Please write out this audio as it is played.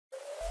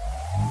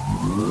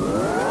Hello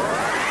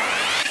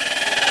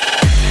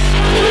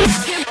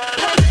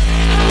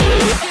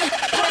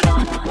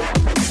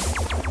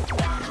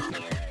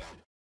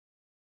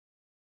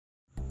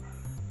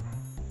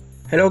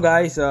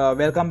guys,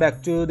 welcome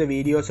back to the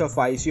videos of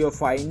ICO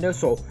Finder.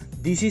 So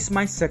this is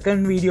my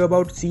second video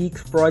about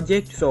ZIX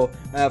project. So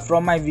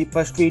from my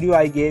first video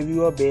I gave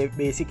you a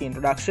basic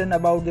introduction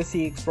about the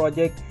ZIX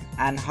project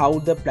and how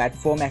the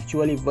platform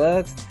actually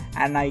works,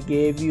 and I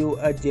gave you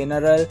a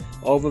general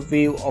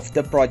overview of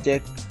the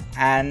project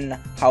and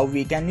how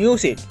we can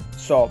use it.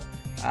 So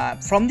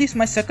from this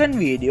my second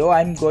video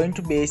I'm going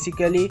to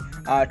basically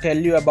tell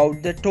you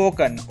about the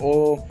token,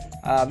 or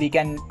we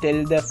can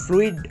tell the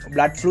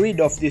blood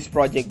fluid of this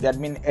project, that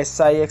means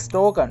ZIX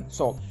token.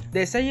 So the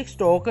ZIX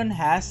token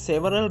has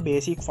several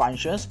basic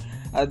functions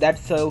that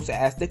serves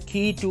as the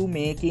key to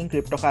making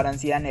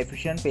cryptocurrency an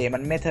efficient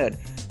payment method.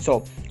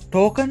 So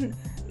token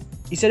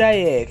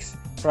ZIX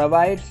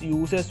provides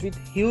users with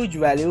huge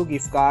value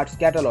gift cards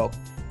catalog.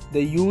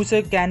 The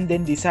user can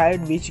then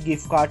decide which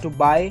gift card to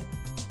buy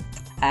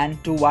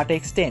and to what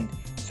extent.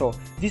 So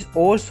this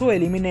also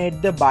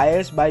eliminates the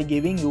bias by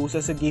giving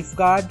users a gift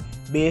card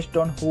based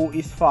on who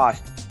is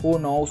fast, who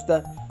knows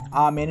the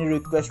many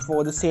requests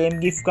for the same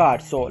gift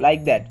card, so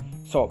like that.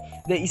 So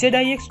the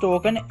ZIX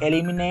token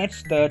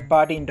eliminates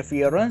third-party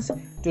interference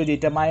to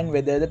determine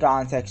whether the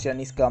transaction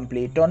is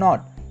complete or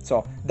not.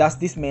 So thus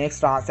this makes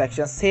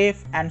transactions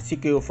safe and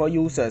secure for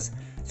users.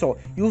 So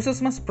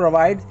users must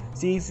provide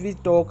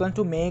ZIX token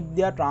to make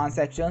their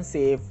transaction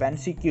safe and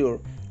secure.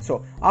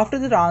 So after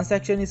the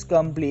transaction is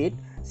complete,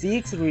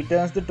 ZIX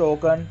returns the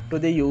token to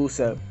the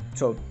user.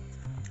 So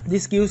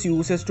this gives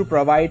users to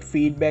provide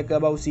feedback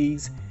about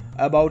ZIX,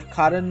 about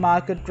current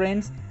market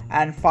trends,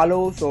 and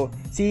follow, so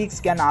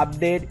ZIX can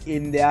update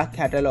in their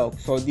catalog.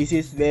 So this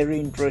is very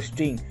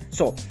interesting.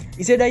 So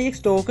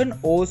ZIX token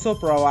also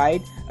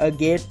provide a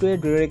gateway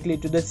directly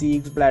to the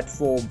ZIX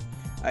platform,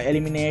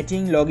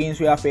 eliminating logins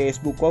via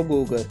Facebook or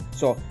Google.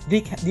 So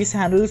this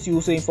handles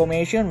user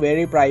information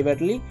very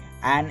privately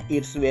and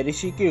it's very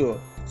secure.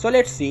 So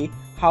let's see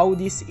how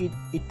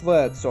it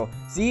works. So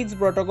ZIX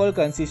protocol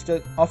consists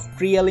of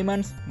three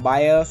elements: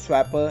 buyer,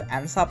 swapper,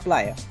 and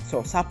supplier.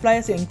 So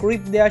suppliers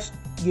encrypt their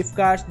gift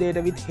cards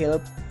data with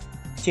help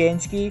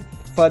change key.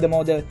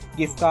 Furthermore, the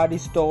gift card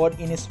is stored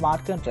in a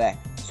smart contract.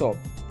 So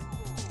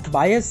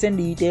buyers send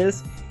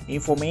details,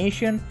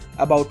 information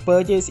about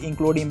purchase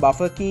including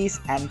buffer keys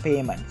and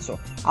payment. So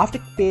after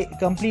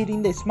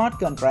completing the smart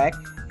contract,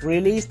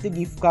 release the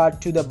gift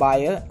card to the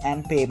buyer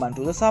and payment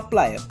to the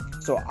supplier.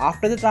 So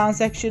after the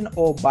transaction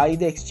or by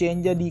the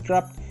exchanger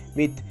decrypt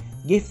with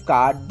gift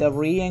card, the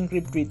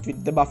re-encrypt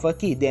with the buffer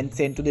key, then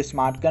send to the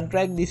smart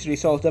contract. This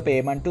resolves the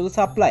payment to the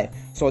supplier.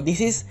 So this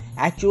is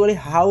actually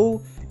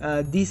how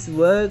this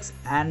works,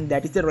 and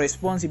that is the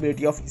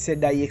responsibility of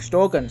ZIX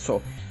token.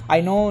 So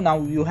I know now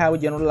you have a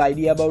general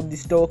idea about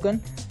this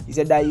token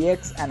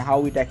ZIX and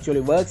how it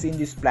actually works in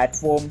this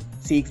platform,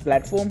 ZIX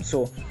platform.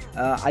 So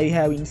I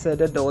have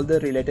inserted all the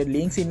related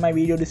links in my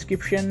video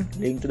description,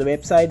 link to the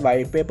website,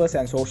 white papers,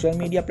 and social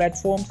media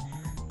platforms.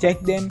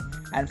 Check them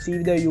and see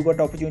whether you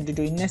got opportunity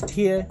to invest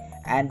here,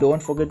 and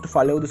don't forget to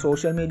follow the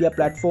social media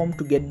platform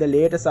to get the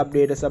latest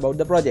updates about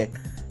the project.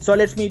 So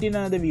let's meet in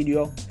another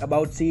video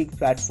about ZIX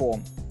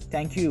platform.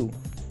 Thank you.